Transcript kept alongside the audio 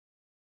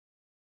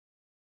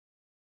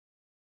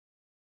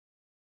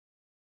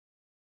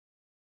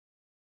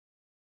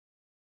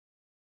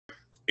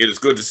It is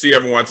good to see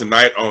everyone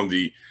tonight on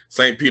the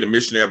St. Peter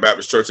Missionary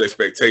Baptist Church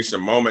Expectation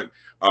Moment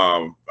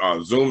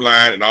Zoom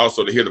line, and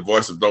also to hear the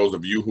voice of those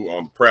of you who are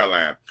on the prayer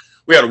line.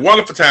 We had a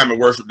wonderful time in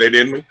worship day,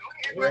 didn't we?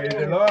 Praise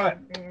the Lord.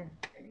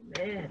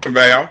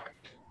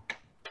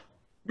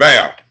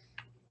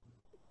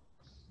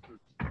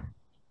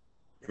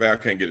 Val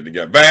can't get it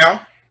together.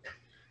 Val,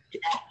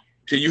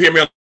 can you hear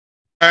me on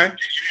the line?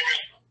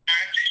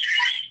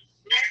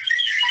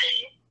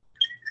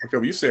 Okay,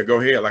 well, you said go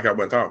ahead like I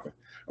wasn't talking.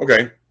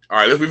 Okay. All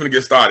right, we're going to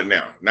get started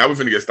now. We're going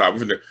to get started.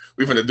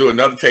 We're going to do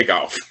another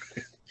takeoff.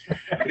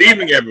 Good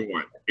evening,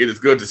 everyone. It is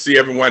good to see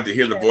everyone, to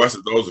hear the voice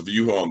of those of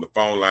you who are on the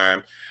phone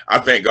line. I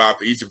thank God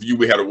for each of you.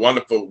 We had a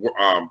wonderful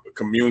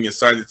communion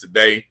Sunday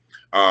today.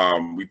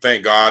 We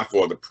thank God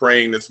for the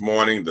praying this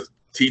morning, the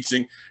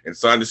teaching in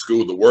Sunday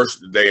school, the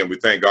worship today, and we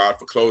thank God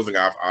for closing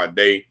off our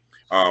day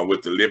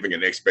with the living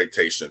and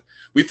expectation.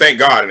 We thank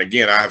God, and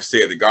again, I have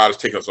said that God has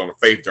taken us on a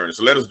faith journey.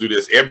 So let us do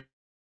this every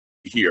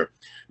here.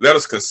 Let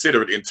us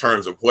consider it in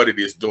terms of what it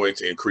is doing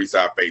to increase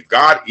our faith.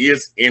 God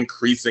is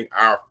increasing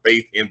our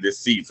faith in this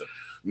season.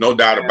 No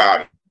doubt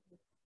about it.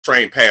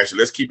 Train passion.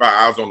 Let's keep our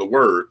eyes on the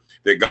word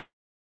that God.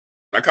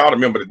 I called a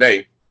member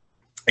today,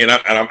 and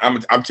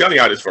I'm telling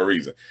y'all this for a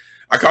reason.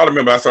 I called a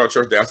member. I saw a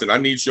church there. I said, I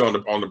need you on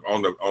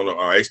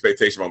the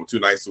expectation moment 2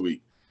 nights a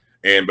week.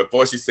 And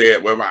before she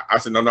said, well, I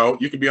said, no,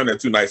 you can be on there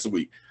 2 nights a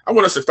week. I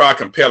want us to start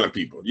compelling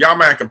people. Y'all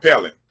mind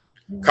compelling?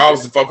 Call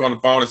us the folk on the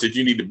phone and said,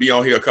 you need to be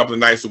on here a couple of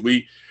nights a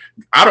week.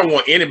 I don't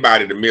want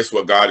anybody to miss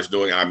what God is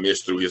doing. I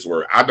miss through his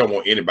word. I don't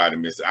want anybody to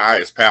miss it. I,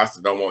 as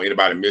pastor, don't want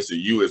anybody to miss it.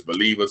 You as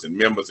believers and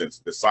members and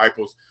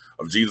disciples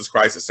of Jesus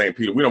Christ and St.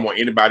 Peter, we don't want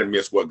anybody to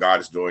miss what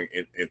God is doing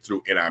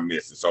in our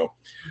midst. And so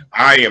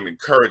I am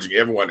encouraging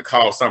everyone to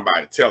call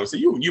somebody, tell them, say,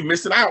 you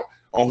missing out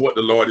on what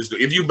the Lord is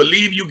doing. If you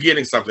believe you're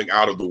getting something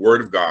out of the word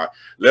of God,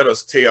 let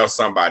us tell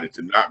somebody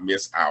to not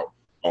miss out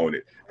on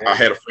it. I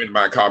had a friend of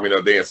mine call me the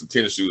other day in some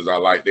tennis shoes I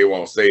like. They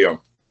won't say them.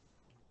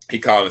 He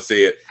called and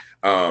said,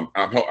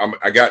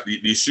 I got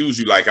these shoes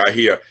you like out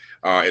here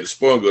at the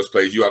sporting goods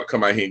place. You ought to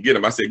come out here and get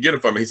them. I said, get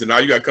them for me. He said, no,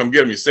 you got to come get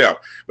them yourself.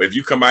 But if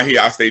you come out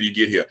here, I'll stay till you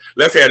get here.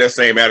 Let's have that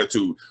same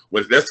attitude.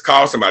 Let's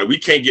call somebody. We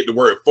can't get the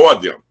word for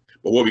them,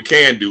 but what we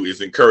can do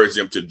is encourage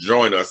them to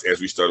join us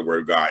as we study the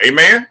word of God.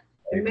 Amen?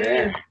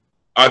 Amen.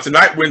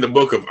 Tonight, we're in the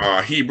book of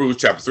Hebrews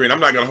chapter 3, and I'm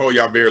not going to hold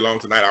y'all very long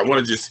tonight. I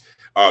want to just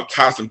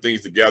tie some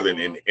things together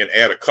and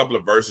add a couple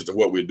of verses to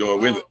what we're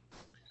doing.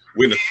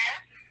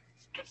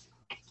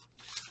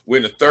 We're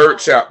in the 3rd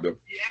chapter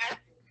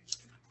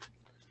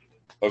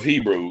of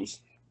Hebrews.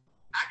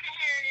 I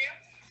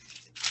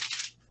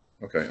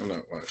can Okay, I'm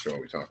not quite sure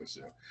what we're talking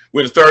about.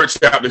 We're in the 3rd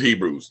chapter of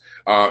Hebrews,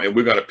 and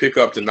we're going to pick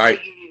up tonight.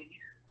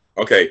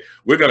 Okay,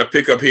 we're going to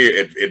pick up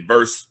here at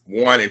verse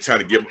 1 and try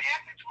to give.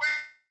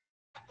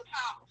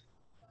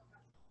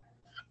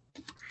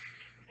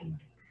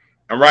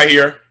 I'm right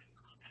here.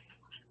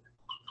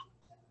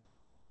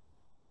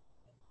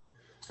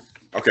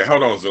 Okay,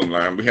 hold on, Zoom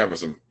line. We having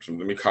some.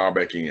 Let me call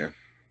back in.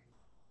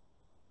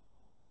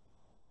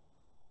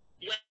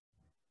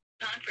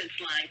 Conference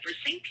line for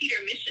St. Peter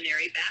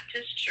Missionary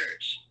Baptist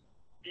Church.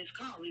 This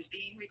call is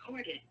being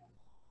recorded.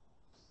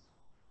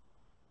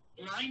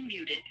 Line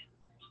muted.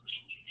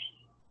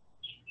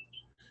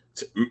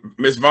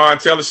 Miss Vaughn,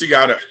 tell her she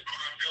gotta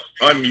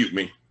unmute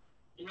me.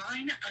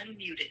 Line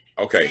unmuted.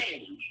 Okay.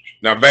 Hey.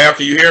 Now, Val,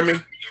 can you hear me?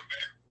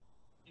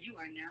 You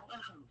are now a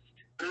host.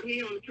 I'm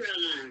here on the prayer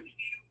line.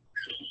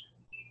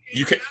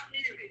 You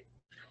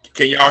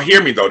can y'all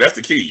hear me though? That's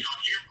the key.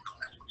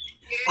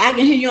 I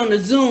can hear you on the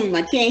Zoom.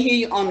 I can't hear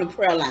you on the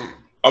prayer line.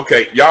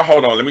 Okay, y'all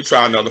hold on. Let me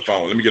try another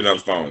phone. Let me get another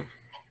phone.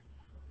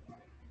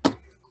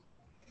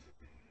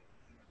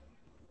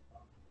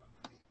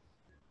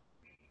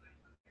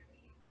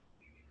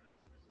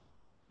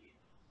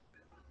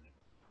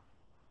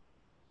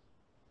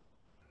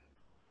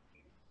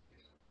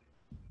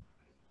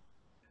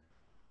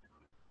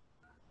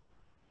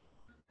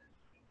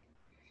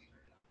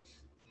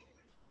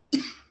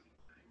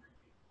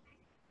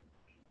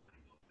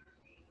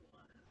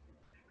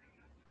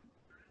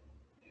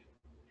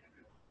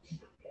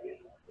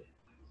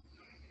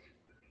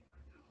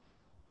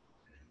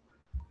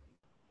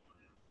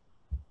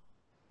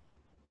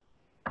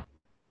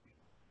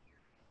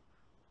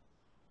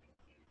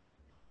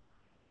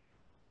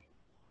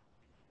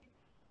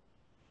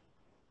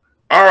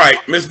 All right,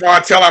 Miss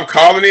Martell, I'm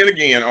calling in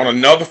again on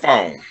another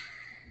phone.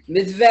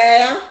 Miss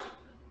Val,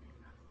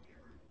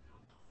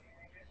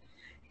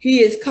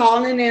 he is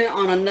calling in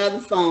on another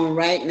phone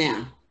right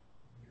now.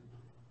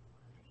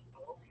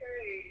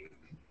 Okay.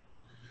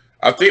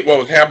 I think what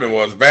was happening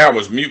was Val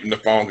was muting the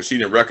phone because she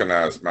didn't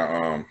recognize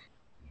my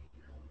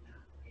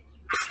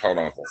Hold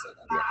on for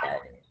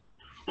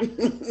a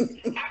second.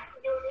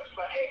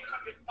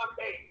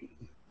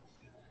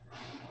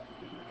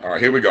 All right,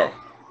 here we go.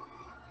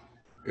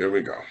 Here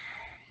we go.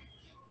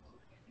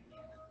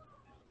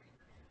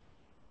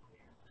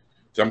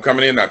 So I'm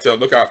coming in now.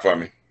 Look out for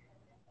me.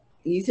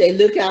 You say,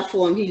 look out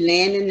for him. He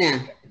landing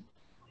now.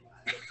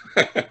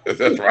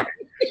 That's right.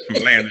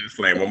 I'm landing this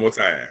plane one more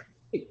time.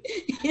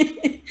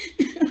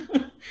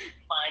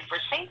 for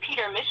St.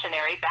 Peter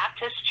Missionary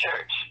Baptist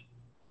Church.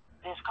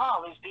 This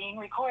call is being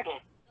recorded.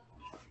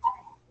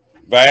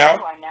 Val?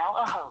 You are now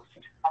a host.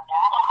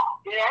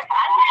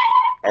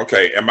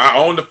 Okay, am I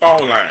on the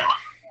phone line?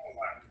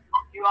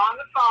 You're on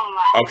the phone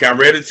line. Okay, I'm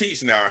ready to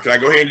teach now. Can I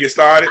go ahead and get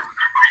started?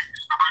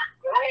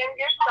 Go ahead and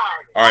get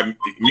started. All right,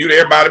 mute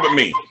everybody but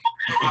me.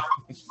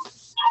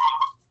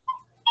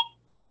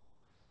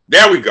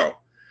 There we go.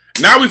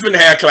 Now we finna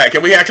have class.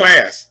 Can we have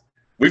class?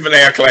 We finna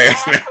have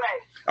class now.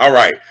 All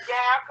right.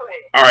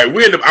 All right, I'm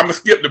gonna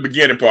skip the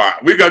beginning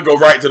part. We're gonna go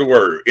right to the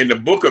word. In the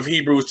book of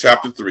Hebrews,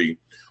 chapter 3,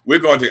 we're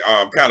going to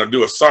kind of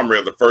do a summary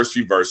of the first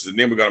few verses, and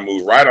then we're going to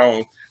move right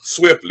on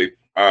swiftly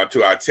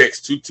to our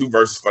text, two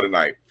verses for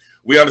tonight.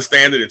 We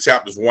understand that in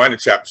chapters 1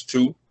 and chapters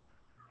 2,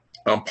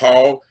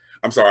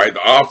 the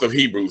author of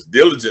Hebrews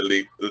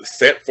diligently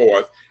set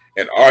forth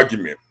an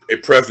argument, a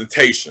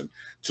presentation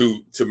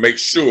to make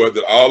sure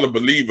that all the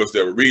believers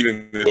that were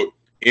reading the book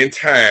in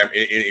time,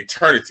 in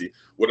eternity,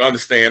 would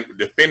understand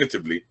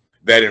definitively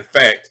that, in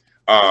fact,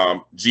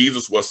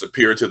 Jesus was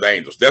superior to the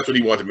angels. That's what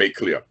he wanted to make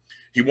clear.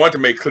 He wanted to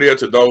make clear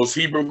to those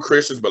Hebrew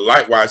Christians, but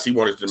likewise, he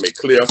wanted to make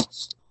clear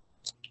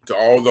to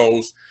all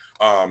those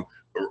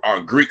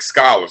Greek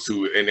scholars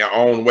who, in their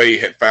own way,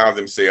 had found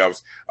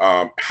themselves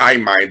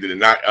high-minded and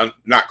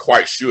not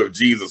quite sure if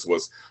Jesus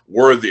was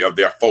worthy of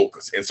their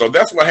focus. And so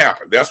that's what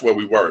happened. That's where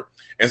we were.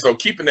 And so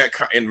keeping that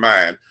in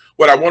mind,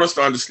 what I want us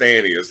to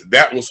understand is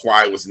that was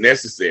why it was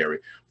necessary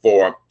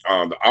for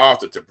the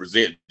author to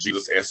present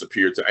Jesus as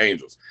superior to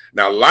angels.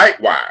 Now,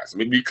 likewise, let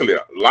me be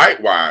clear,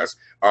 likewise,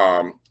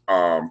 the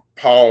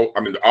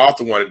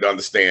author wanted to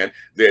understand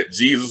that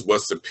Jesus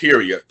was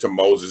superior to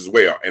Moses as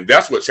well. And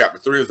that's what chapter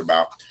 3 is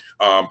about,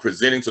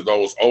 presenting to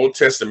those Old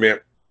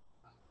Testament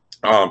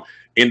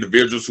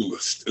individuals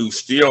who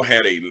still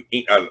had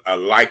a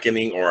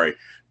likening or an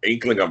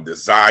inkling of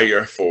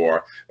desire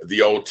for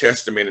the Old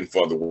Testament and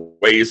for the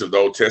ways of the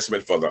Old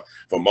Testament,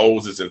 for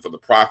Moses and for the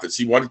prophets.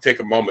 He wanted to take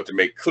a moment to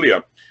make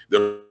clear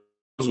that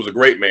Moses was a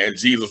great man,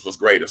 Jesus was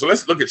greater. So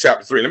let's look at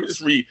chapter 3. Let me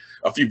just read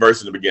a few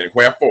verses in the beginning.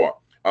 Wherefore,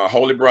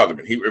 holy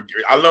brethren.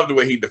 I love the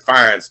way he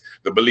defines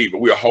the believer.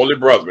 We are holy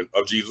brethren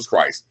of Jesus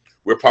Christ.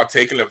 We're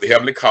partaking of the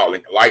heavenly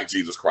calling like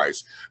Jesus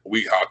Christ.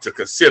 We are to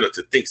consider,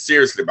 to think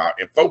seriously about,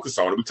 and focus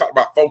on it. We talk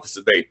about focus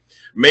today,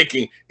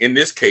 making, in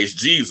this case,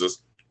 Jesus,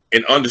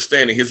 and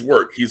understanding his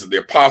work. He's the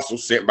apostle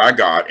sent by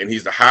God, and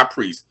he's the high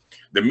priest,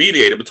 the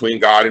mediator between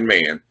God and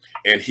man.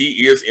 And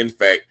he is, in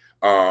fact,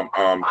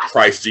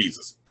 Christ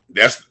Jesus.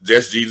 That's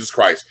Jesus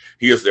Christ.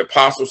 He is the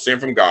apostle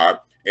sent from God,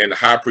 and the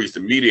high priest, the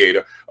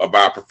mediator of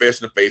our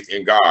profession of faith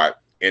in God,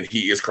 and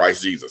he is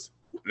Christ Jesus.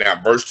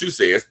 Now, verse 2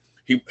 says,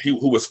 he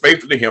who was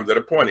faithful to him that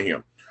appointed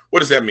him. What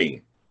does that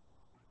mean?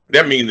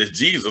 That means that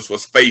Jesus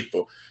was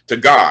faithful to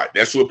God.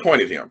 That's who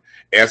appointed him,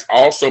 as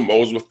also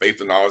Moses was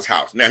faithful in all his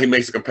house. Now, he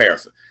makes a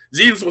comparison.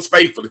 Jesus was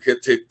faithful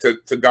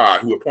to God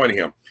who appointed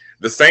him,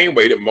 the same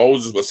way that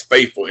Moses was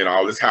faithful in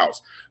all his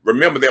house.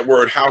 Remember, that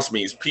word house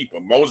means people.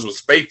 Moses was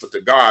faithful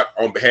to God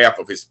on behalf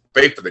of his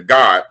faithful to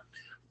God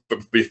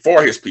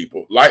before his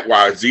people.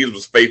 Likewise, Jesus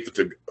was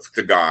faithful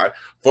to God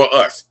for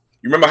us.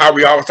 You remember how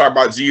we always talk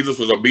about Jesus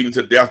was obedient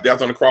to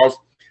death on the cross?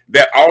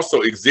 That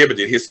also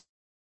exhibited his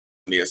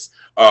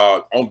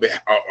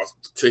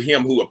to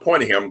him who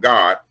appointed him,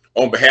 God,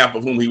 on behalf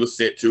of whom he was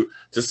sent to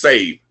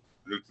save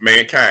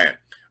mankind.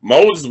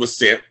 Moses was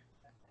sent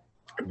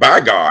by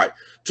God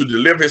to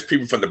deliver his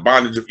people from the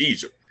bondage of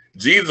Egypt.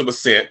 Jesus was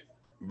sent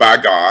by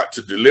God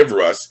to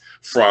deliver us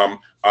from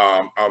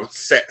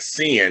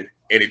sin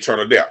and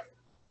eternal death.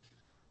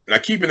 Now,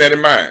 keeping that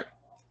in mind,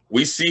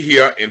 we see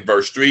here in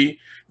verse 3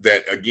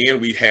 that, again,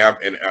 we have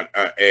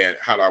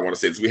how do I want to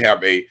say this? We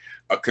have a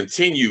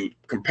continued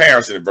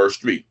comparison in verse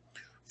 3.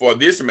 For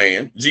this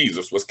man,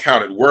 Jesus, was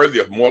counted worthy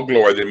of more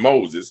glory than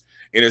Moses,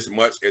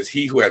 inasmuch as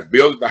he who has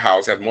built the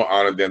house has more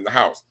honor than the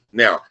house.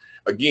 Now,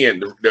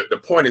 again,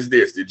 the point is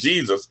this, that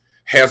Jesus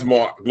has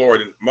more glory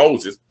than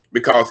Moses,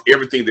 because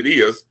everything that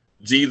is,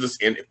 Jesus,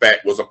 in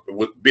fact, was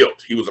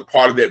built. He was a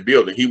part of that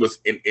building. He was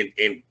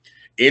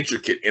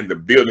intricate in the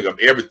building of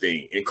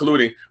everything,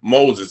 including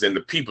Moses and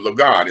the people of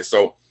God. And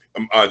so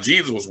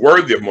Jesus was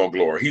worthy of more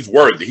glory. He's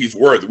worthy. He's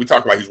worthy. We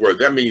talk about he's worthy.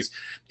 That means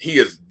he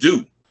is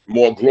due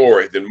more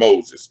glory than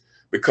Moses,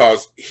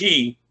 because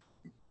he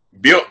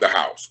built the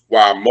house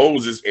while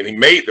Moses, and he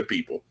made the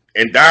people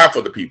and died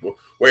for the people,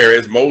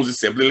 whereas Moses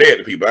simply led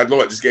the people. The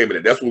Lord just gave me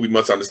that. That's what we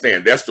must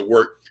understand. That's the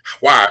work,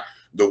 why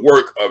the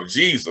work of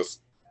Jesus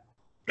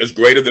is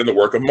greater than the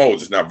work of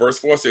Moses. Now, verse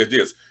 4 says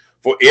this: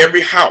 for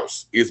every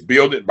house is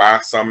builded by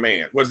some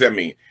man. What does that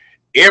mean?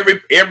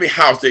 Every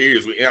house there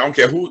is, I don't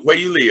care where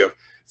you live,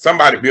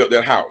 somebody built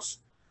that house.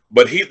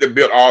 But he that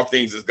built all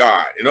things is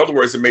God. In other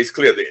words, it makes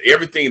clear that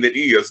everything that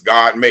is,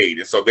 God made.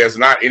 And so there's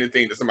not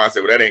anything that somebody say,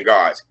 well, that ain't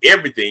God's.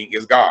 Everything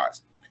is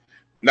God's.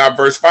 Now,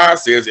 verse 5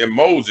 says, and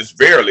Moses,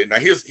 verily, now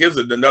here's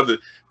another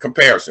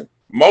comparison.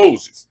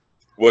 Moses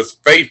was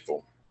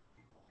faithful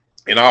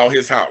in all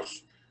his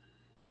house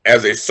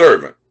as a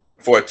servant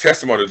for a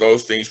testimony of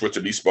those things which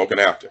to be spoken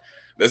after.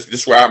 Let's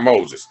describe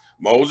Moses.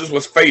 Moses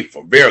was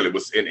faithful, verily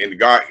was, and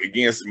God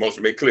again most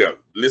make clear.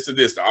 Listen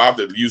to this: the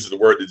author uses the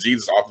word that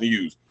Jesus often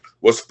used,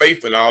 was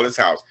faithful in all his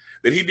house,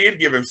 that he did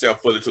give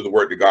himself fully to the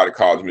work that God had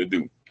called him to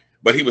do.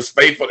 But he was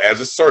faithful as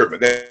a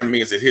servant. That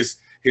means that his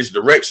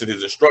direction,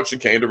 his instruction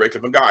came directly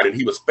from God, and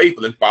he was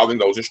faithful in following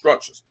those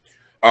instructions.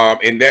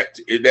 And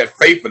that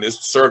faithfulness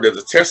served as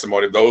a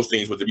testimony of those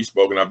things which to be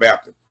spoken of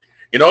after.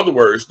 In other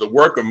words, the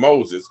work of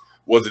Moses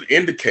was an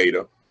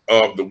indicator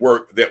of the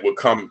work that would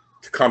come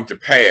to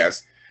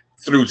pass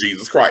through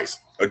Jesus Christ.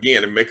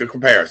 Again, to make a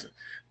comparison,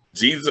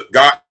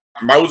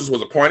 Moses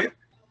was appointed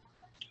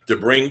to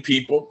bring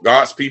people,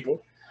 God's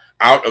people,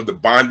 out of the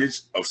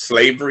bondage of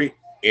slavery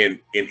in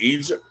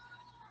Egypt.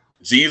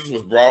 Jesus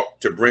was brought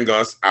to bring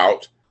us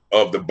out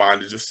of the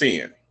bondage of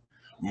sin.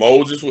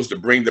 Moses was to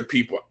bring the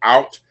people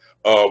out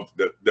of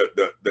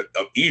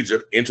of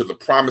Egypt into the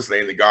promised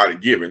land that God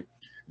had given.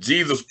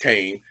 Jesus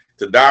came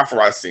to die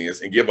for our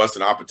sins and give us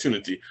an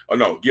opportunity,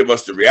 give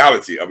us the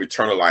reality of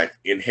eternal life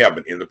in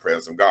heaven in the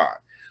presence of God.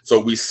 So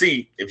we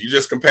see, if you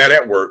just compare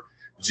that work,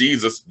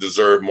 Jesus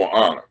deserved more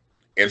honor.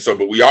 And so,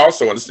 but we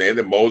also understand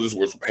that Moses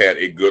had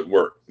a good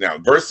work. Now,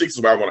 verse 6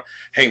 is where I want to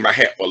hang my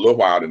hat for a little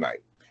while tonight.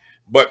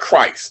 But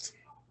Christ,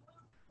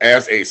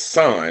 as a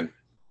son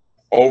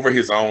over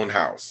his own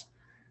house,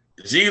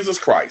 Jesus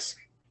Christ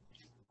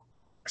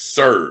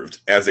served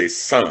as a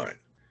son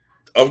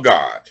of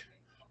God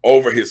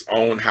over his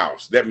own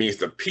house. That means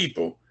the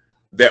people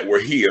that were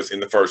his in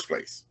the first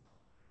place.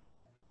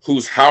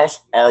 Whose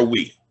house are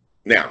we?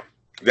 Now,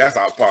 that's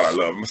our part I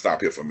love. I'm going to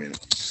stop here for a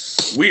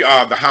minute. We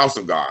are the house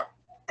of God,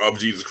 of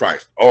Jesus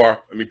Christ.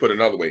 Or, let me put it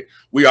another way.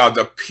 We are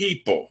the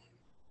people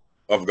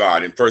of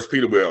God. In 1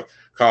 Peter, we'll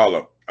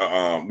call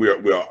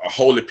we're a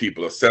holy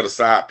people, a set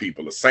aside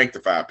people, a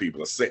sanctified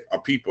people, a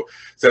people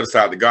set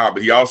aside to God.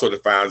 But he also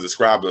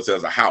describes us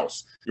as a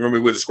house. You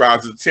remember, we're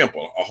described as a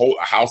temple,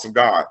 a house of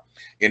God.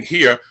 And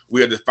here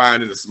we are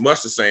defined in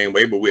much the same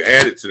way, but we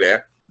added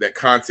to that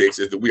context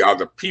is that we are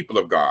the people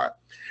of God.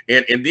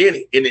 And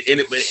then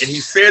he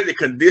said it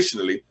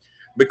conditionally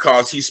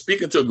because he's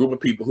speaking to a group of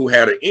people who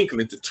had an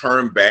inkling to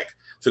turn back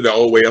to their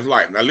old way of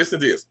life. Now listen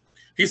to this.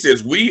 He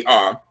says, we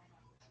are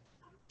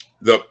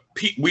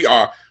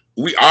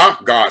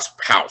God's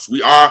house.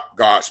 We are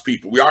God's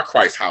people. We are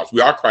Christ's house. We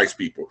are Christ's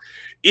people.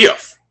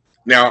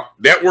 Now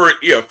that word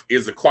if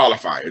is a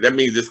qualifier. That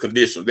means it's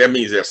conditional. That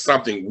means there's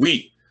something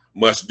we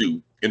must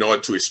do in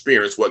order to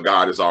experience what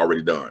God has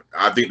already done.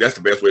 I think that's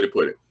the best way to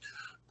put it.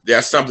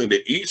 There's something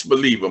that each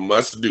believer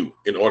must do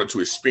in order to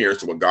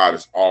experience what God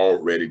has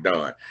already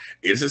done.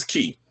 This is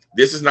key.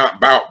 This is not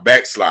about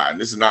backsliding.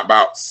 This is not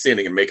about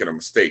sinning and making a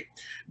mistake.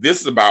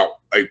 This is about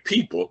a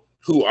people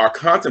who are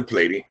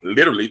contemplating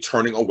literally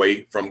turning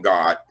away from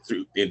God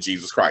in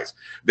Jesus Christ.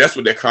 That's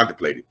what they're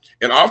contemplating.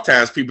 And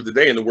oftentimes people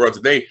today in the world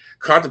today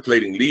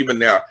contemplating leaving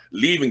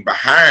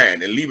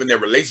behind and leaving their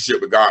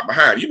relationship with God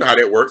behind. You know how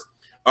that works.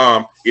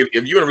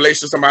 If you're in a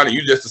relationship with somebody and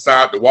you just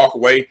decide to walk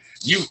away,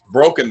 you've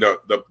broken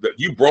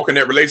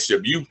that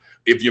relationship.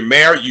 If you're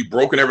married, you've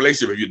broken that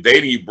relationship. If you're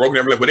dating, you've broken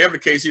that relationship. Whatever the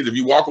case is, if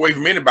you walk away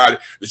from anybody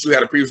that you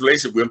had a previous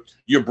relationship with,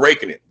 you're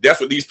breaking it. That's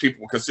what these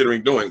people were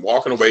considering doing,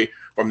 walking away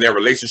from their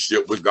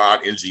relationship with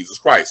God in Jesus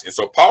Christ. And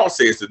so Paul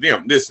says to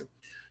them, listen,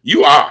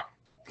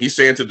 he's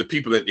saying to the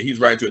people that he's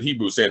writing to in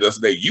Hebrews, saying to us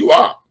today, you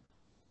are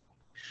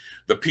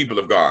the people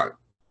of God.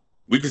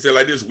 We can say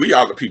like this, we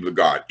are the people of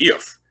God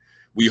if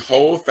we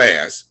hold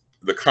fast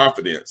the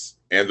confidence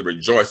and the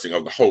rejoicing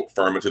of the hope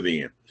firm unto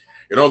the end.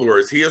 In other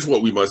words, here's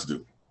what we must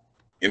do.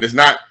 And it's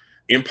not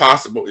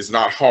impossible. It's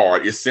not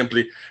hard. It's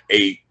simply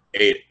it's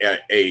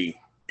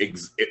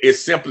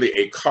simply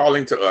a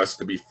calling to us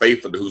to be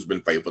faithful to who's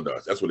been faithful to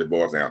us. That's what it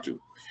boils down to.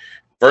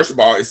 First of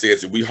all, it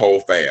says that we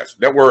hold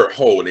fast. That word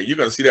hold, and you're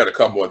going to see that a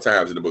couple more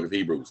times in the book of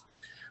Hebrews.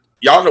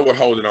 Y'all know what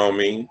holding on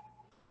means.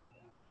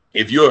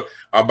 If you're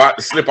about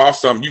to slip off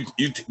something,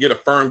 you get a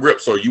firm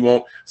grip so you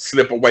won't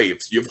slip away.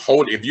 If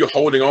you're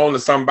holding on to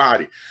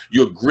somebody,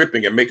 you're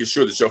gripping and making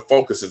sure that your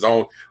focus is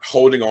on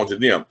holding on to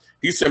them.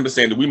 He's simply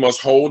saying that we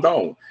must hold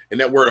on. And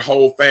that word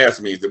hold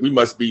fast means that we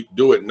must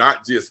do it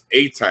not just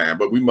a time,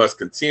 but we must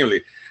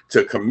continually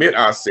to commit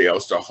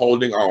ourselves to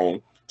holding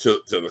on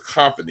to the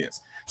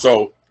confidence.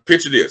 So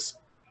picture this.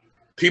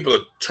 People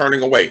are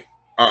turning away.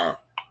 God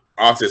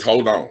says,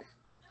 hold on.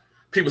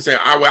 People saying,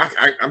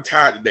 I'm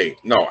tired today.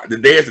 No, the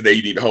day is the day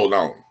you need to hold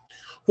on.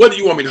 What do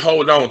you want me to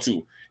hold on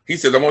to? He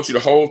says, I want you to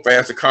hold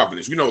fast to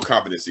confidence. You know what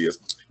confidence is.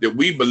 That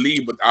we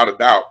believe without a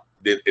doubt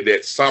that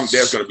there's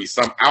going to be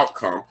some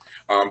outcome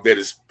that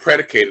is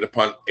predicated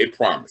upon a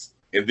promise.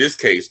 In this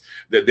case,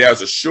 that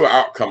there's a sure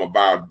outcome of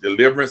our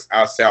deliverance,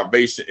 our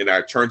salvation, and our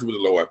eternity with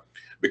the Lord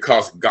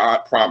because God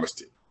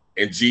promised it.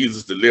 And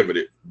Jesus delivered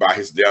it by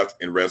his death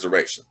and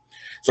resurrection.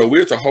 So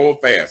we're to hold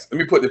fast. Let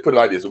me put it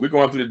like this. So we're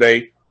going through the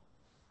day,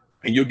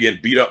 and you're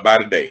getting beat up by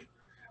the day.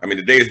 I mean,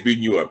 the day is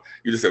beating you up.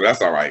 You just say, well,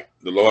 that's all right.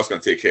 The Lord's going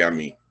to take care of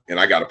me, and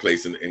I got a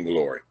place in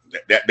glory.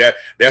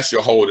 That's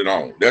your holding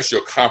on. That's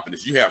your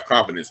confidence. You have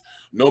confidence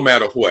no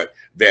matter what,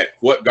 that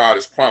what God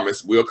has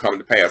promised will come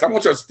to pass. I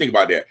want you to think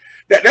about that.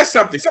 That's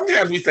something.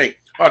 Sometimes we think,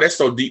 oh, that's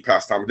so deep,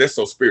 Pastor Thomas. That's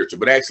so spiritual.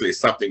 But actually, it's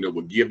something that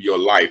will give your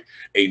life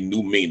a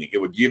new meaning. It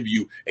will give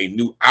you a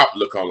new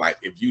outlook on life.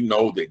 If you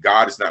know that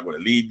God is not going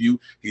to leave you,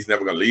 he's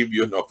never going to leave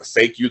you nor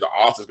forsake you. The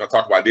author is going to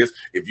talk about this.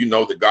 If you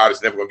know that God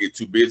is never going to get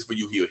too busy for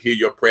you, he'll hear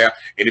your prayer.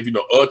 And if you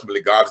know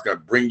ultimately God is going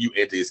to bring you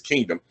into his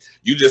kingdom,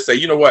 you just say,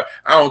 you know what?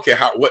 I don't care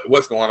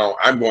what's going on.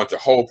 I'm going to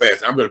hold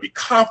fast. I'm going to be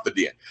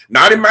confident,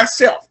 not in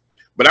myself,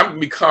 but I'm going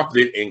to be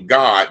confident in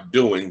God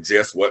doing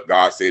just what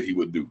God said he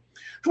would do.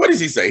 What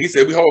does he say? He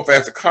said, we hold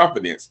fast the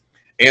confidence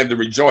and the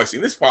rejoicing.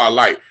 This part I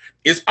like.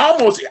 It's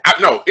almost,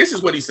 no, this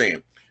is what he's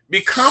saying.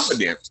 Be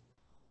confident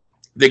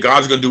that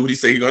God's going to do what he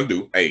said he's going to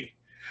do, A.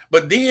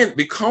 But then,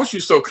 because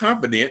you're so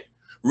confident,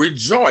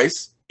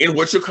 rejoice in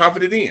what you're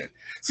confident in.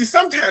 See,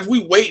 sometimes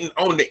we waiting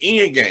on the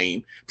end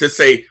game to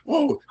say,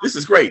 oh, this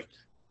is great.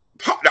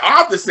 The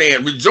author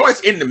saying,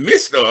 rejoice in the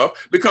midst of,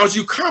 because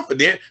you're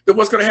confident that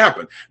what's going to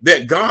happen,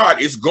 that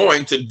God is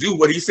going to do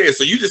what he says.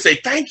 So you just say,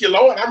 thank you,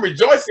 Lord. I'm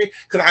rejoicing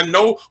because I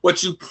know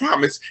what you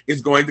promised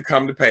is going to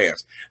come to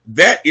pass.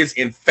 That is,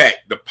 in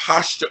fact, the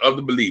posture of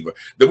the believer,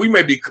 that we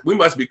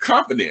must be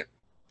confident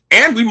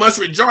and we must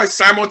rejoice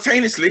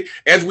simultaneously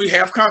as we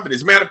have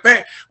confidence. Matter of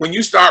fact, when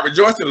you start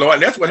rejoicing, Lord,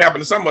 and that's what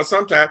happened to some of us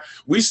sometimes,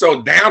 we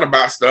so down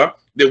about stuff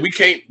that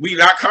we're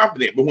not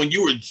confident. But when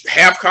you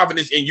have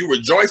confidence and you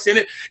rejoice in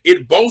it,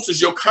 it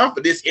bolsters your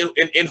confidence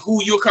in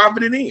who you're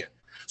confident in.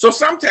 So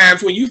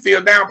sometimes when you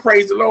feel down,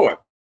 praise the Lord.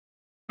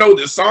 I know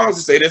the songs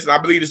that say this, and I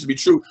believe this to be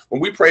true.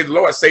 When we praise the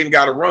Lord, Satan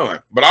got to run.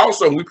 But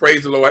also when we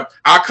praise the Lord,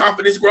 our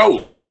confidence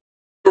grows.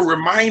 We're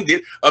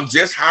reminded of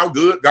just how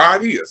good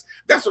God is.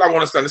 That's what I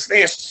want us to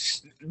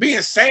understand.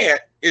 Being sad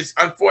is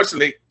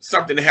unfortunately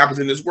something that happens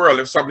in this world,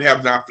 if something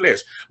happens in our flesh.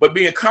 But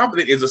being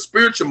confident is a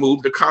spiritual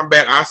move to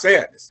combat our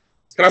sadness.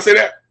 Can I say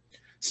that?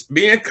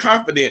 Being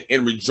confident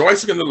and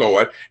rejoicing in the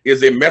Lord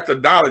is a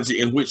methodology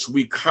in which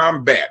we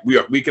combat.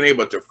 We can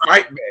able to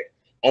fight back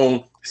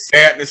on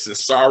sadness and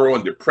sorrow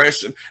and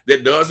depression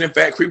that does in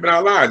fact creep in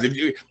our lives.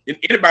 If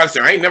anybody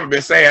say, I ain't never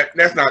been sad,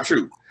 that's not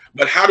true.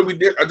 But how do we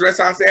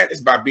address our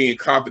sadness? By being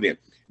confident.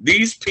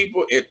 These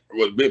people, it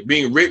was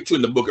being written to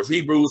in the book of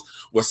Hebrews,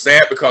 were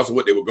sad because of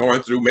what they were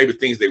going through, maybe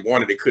things they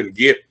wanted they couldn't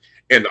get.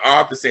 And the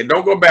author said,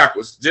 don't go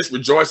backwards. Just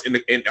rejoice in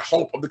the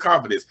hope of the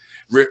confidence.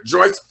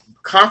 Rejoice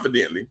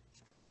confidently,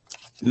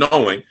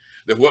 knowing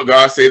that what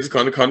God says is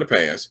going to come to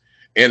pass,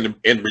 and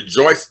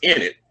rejoice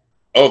in it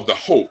of the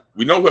hope.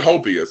 We know what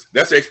hope is.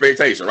 That's the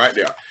expectation right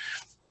there.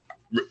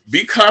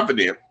 Be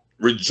confident,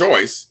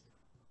 rejoice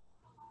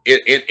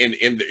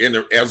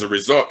as a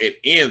result, and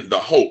in the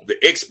hope,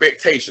 the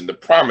expectation, the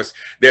promise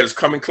that is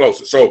coming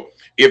closer. So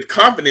if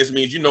confidence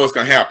means you know it's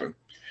going to happen,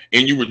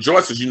 and you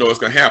rejoice as you know it's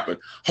going to happen,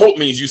 hope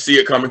means you see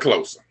it coming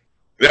closer.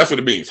 That's what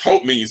it means.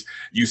 Hope means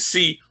you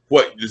see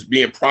what is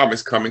being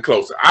promised coming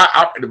closer.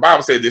 The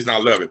Bible says this, and I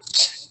love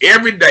it.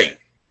 Every day,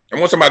 I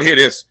want somebody to hear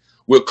this,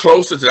 we're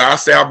closer to our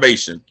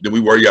salvation than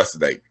we were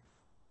yesterday.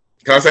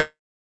 Can I say?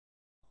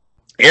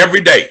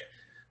 Every day.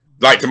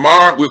 Like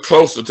tomorrow, we're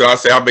closer to our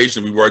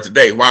salvation than we were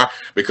today. Why?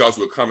 Because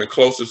we're coming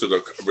closer to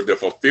the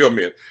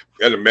fulfillment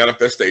and the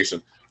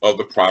manifestation of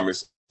the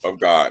promise of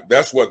God.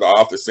 That's what the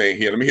author is saying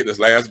here. Let me hit this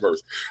last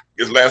verse,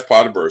 this last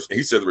part of the verse. And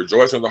he says,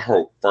 rejoice in the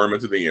hope, firm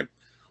unto the end.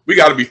 We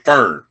got to be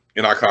firm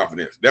in our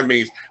confidence. That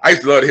means, I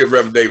used to love to hear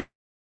Reverend David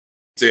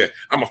say,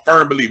 I'm a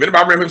firm believer.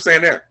 Anybody remember him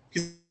saying that?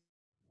 He's a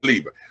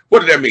believer.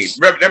 What did that mean?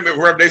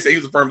 Reverend David said he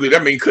was a firm believer.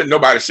 That means couldn't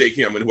nobody shake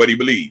him in what he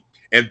believed.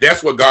 And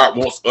that's what God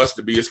wants us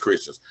to be as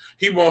Christians.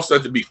 He wants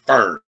us to be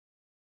firm,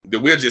 that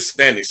we're just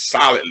standing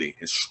solidly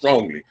and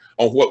strongly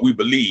on what we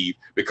believe,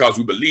 because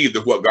we believe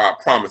that what God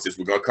promises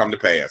we're going to come to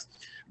pass.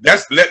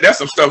 That's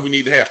some stuff we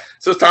need to have.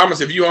 So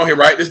Thomas, if you on here,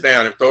 write this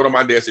down and throw it on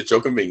my desk at your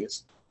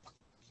convenience.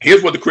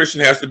 Here's what the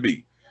Christian has to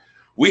be.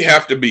 We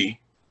have to be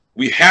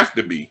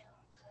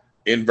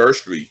in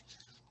verse 3.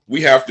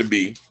 We have to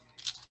be,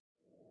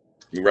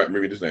 let me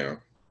read this down.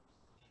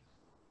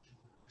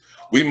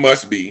 We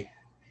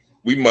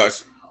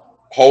must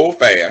hold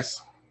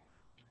fast,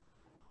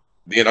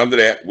 then under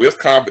that, with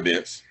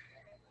confidence,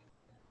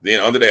 then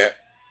under that,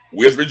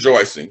 with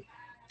rejoicing,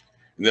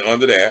 and then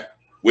under that,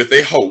 with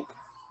a hope,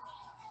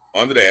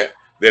 under that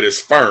is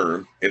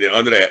firm, and then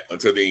under that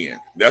until the end.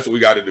 That's what we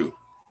got to do.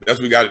 That's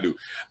what we got to do.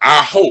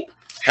 Our hope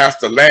has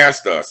to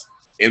last us,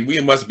 and we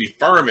must be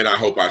firm in our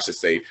hope, I should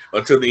say,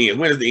 until the end.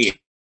 When is the end?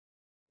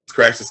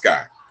 Crash the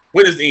sky.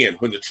 When is the end?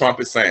 When the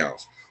trumpet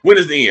sounds. When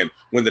is the end?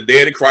 When the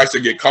dead in Christ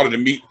shall get caught up to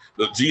meet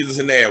Jesus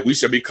in the air, we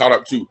shall be caught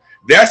up too.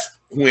 That's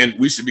when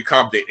we should be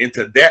confident.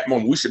 Into that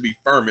moment, we should be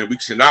firm, and we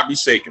should not be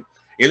shaken.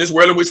 In this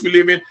world in which we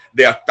live in,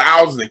 there are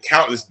thousands and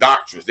countless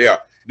doctrines. There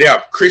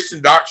are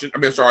Christian doctrines.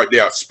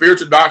 There are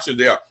spiritual doctrines.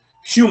 There are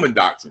human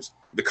doctrines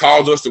that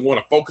cause us to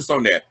want to focus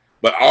on that.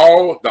 But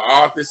all the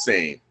author is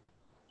saying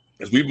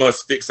is we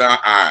must fix our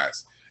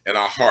eyes in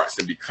our hearts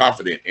and be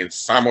confident and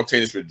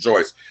simultaneously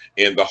rejoice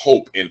in the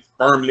hope and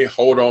firmly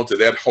hold on to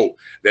that hope,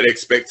 that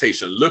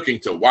expectation, looking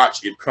to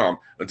watch it come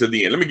until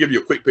the end. Let me give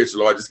you a quick picture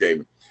the Lord just gave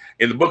me.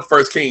 In the book of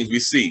 1 Kings, we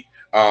see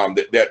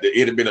that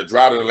it had been a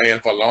drought in the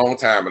land for a long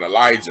time, and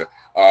Elijah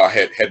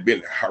had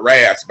been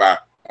harassed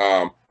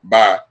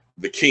by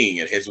the king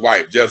and his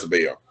wife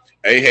Jezebel,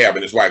 Ahab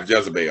and his wife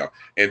Jezebel.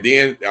 And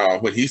then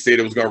when he said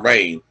it was going to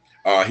rain,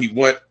 he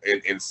went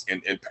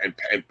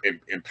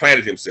and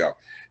planted himself,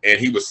 and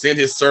he would send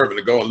his servant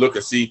to go and look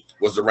and see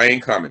was the rain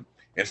coming.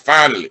 And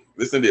finally,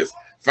 listen to this.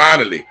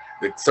 Finally,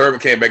 the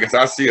servant came back and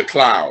said, "I see a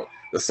cloud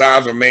the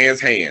size of a man's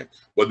hand."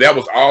 Well, that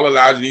was all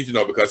Elijah needed to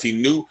know, because he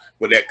knew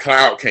when that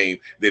cloud came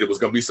that it was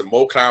going to be some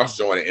more clouds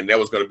joining, and there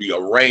was going to be a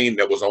rain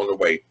that was on the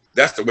way.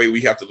 That's the way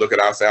we have to look at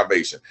our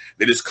salvation,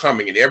 that it's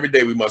coming, and every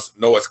day we must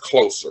know it's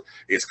closer,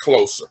 it's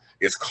closer,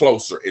 it's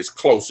closer, it's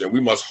closer, and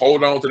we must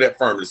hold on to that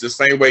firmness. The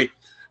same way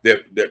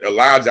that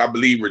Elijah, I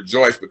believe,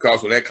 rejoiced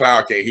because when that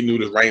cloud came, he knew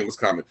the rain was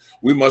coming.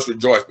 We must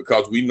rejoice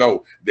because we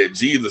know that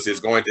Jesus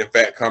is going to, in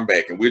fact, come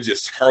back, and we're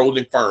just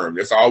holding firm.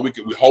 That's all we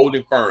can. We're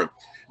holding firm.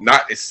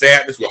 Not in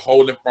sadness, we're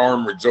holding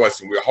firm,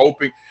 rejoicing. We're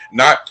hoping,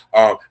 not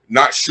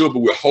sure, but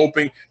we're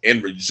hoping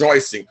and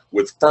rejoicing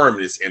with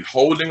firmness and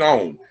holding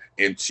on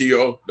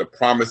until the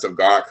promise of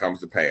God comes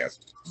to pass.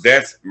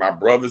 That's, my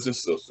brothers and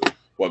sisters,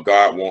 what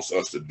God wants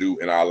us to do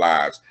in our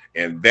lives.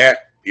 And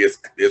that is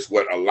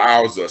what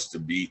allows us to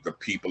be the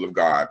people of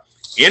God.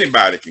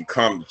 Anybody can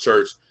come to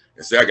church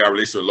and say, "I got a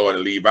relationship with the Lord,"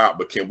 and leave out,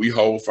 but can we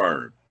hold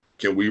firm?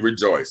 Can we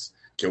rejoice?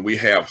 Can we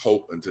have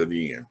hope until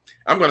the end?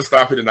 I'm going to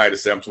stop here tonight at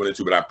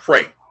 7:22, but I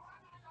pray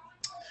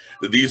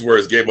that these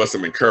words gave us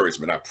some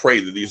encouragement. I pray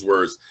that these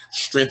words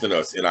strengthen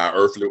us in our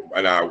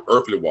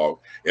earthly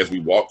walk as we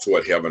walk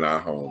toward heaven, our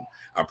home.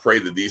 I pray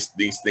that these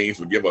things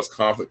will give us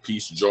comfort,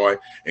 peace, joy,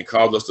 and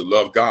cause us to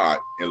love God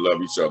and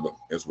love each other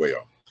as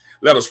well.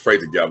 Let us pray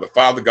together.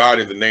 Father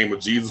God, in the name of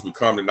Jesus, we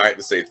come tonight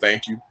to say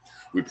thank you.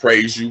 We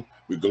praise you.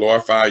 We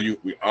glorify you.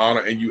 We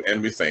honor you,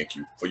 and we thank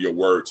you for your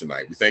word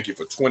tonight. We thank you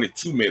for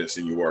 22 minutes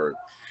in your word.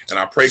 And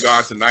I pray,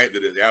 God, tonight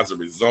that as a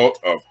result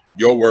of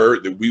your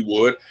word, that we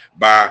would,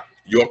 by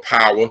your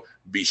power,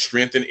 be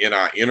strengthened in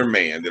our inner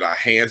man, that our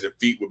hands and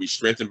feet will be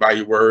strengthened by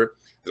your word,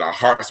 that our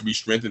hearts will be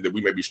strengthened, that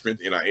we may be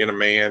strengthened in our inner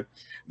man,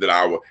 that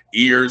our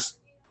ears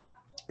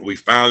we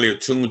finally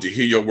attuned to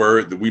hear your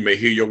word, that we may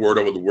hear your word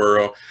over the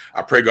world.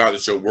 I pray, God,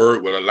 that your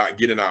word will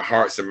get in our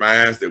hearts and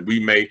minds, that we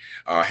may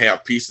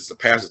have peace that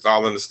surpasses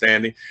all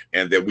understanding,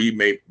 and that we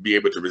may be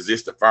able to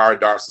resist the fire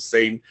darts of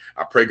Satan.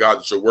 I pray, God,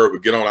 that your word will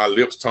get on our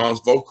lips, tongues,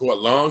 vocal cord,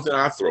 lungs, and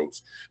our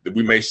throats, that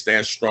we may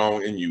stand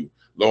strong in you.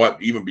 Lord,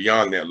 even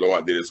beyond that,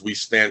 Lord, that as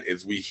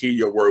we hear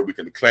your word, we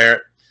can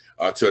declare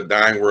it to a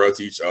dying world,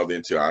 to each other,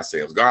 and to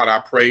ourselves. God, I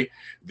pray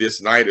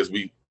this night as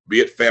we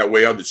bid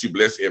farewell, that you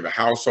bless every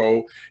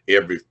household,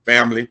 every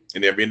family,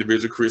 and every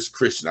individual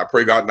Christian. I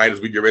pray, God, tonight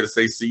as we get ready to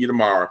say see you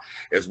tomorrow,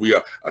 as we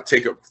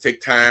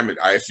take time, and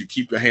I ask you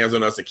keep your hands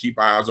on us and keep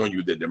our eyes on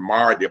you, that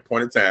tomorrow at the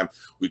appointed time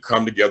we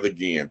come together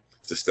again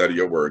to study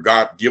your word.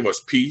 God, give us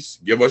peace,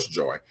 give us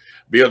joy.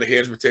 Build a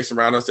hedge of protection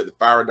around us that the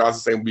fire darts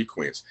of Satan will be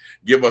quenched.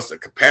 Give us the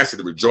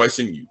capacity to rejoice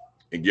in you,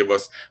 and give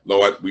us,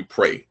 Lord, we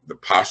pray, the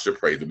posture of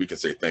praise that we can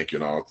say thank you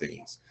in all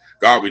things.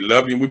 God, we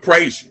love you and we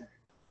praise you.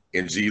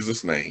 In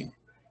Jesus' name,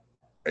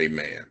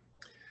 amen.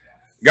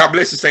 God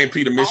bless you, St.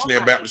 Peter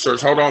Missionary Baptist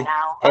Church. Hold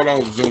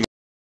on, Zoom.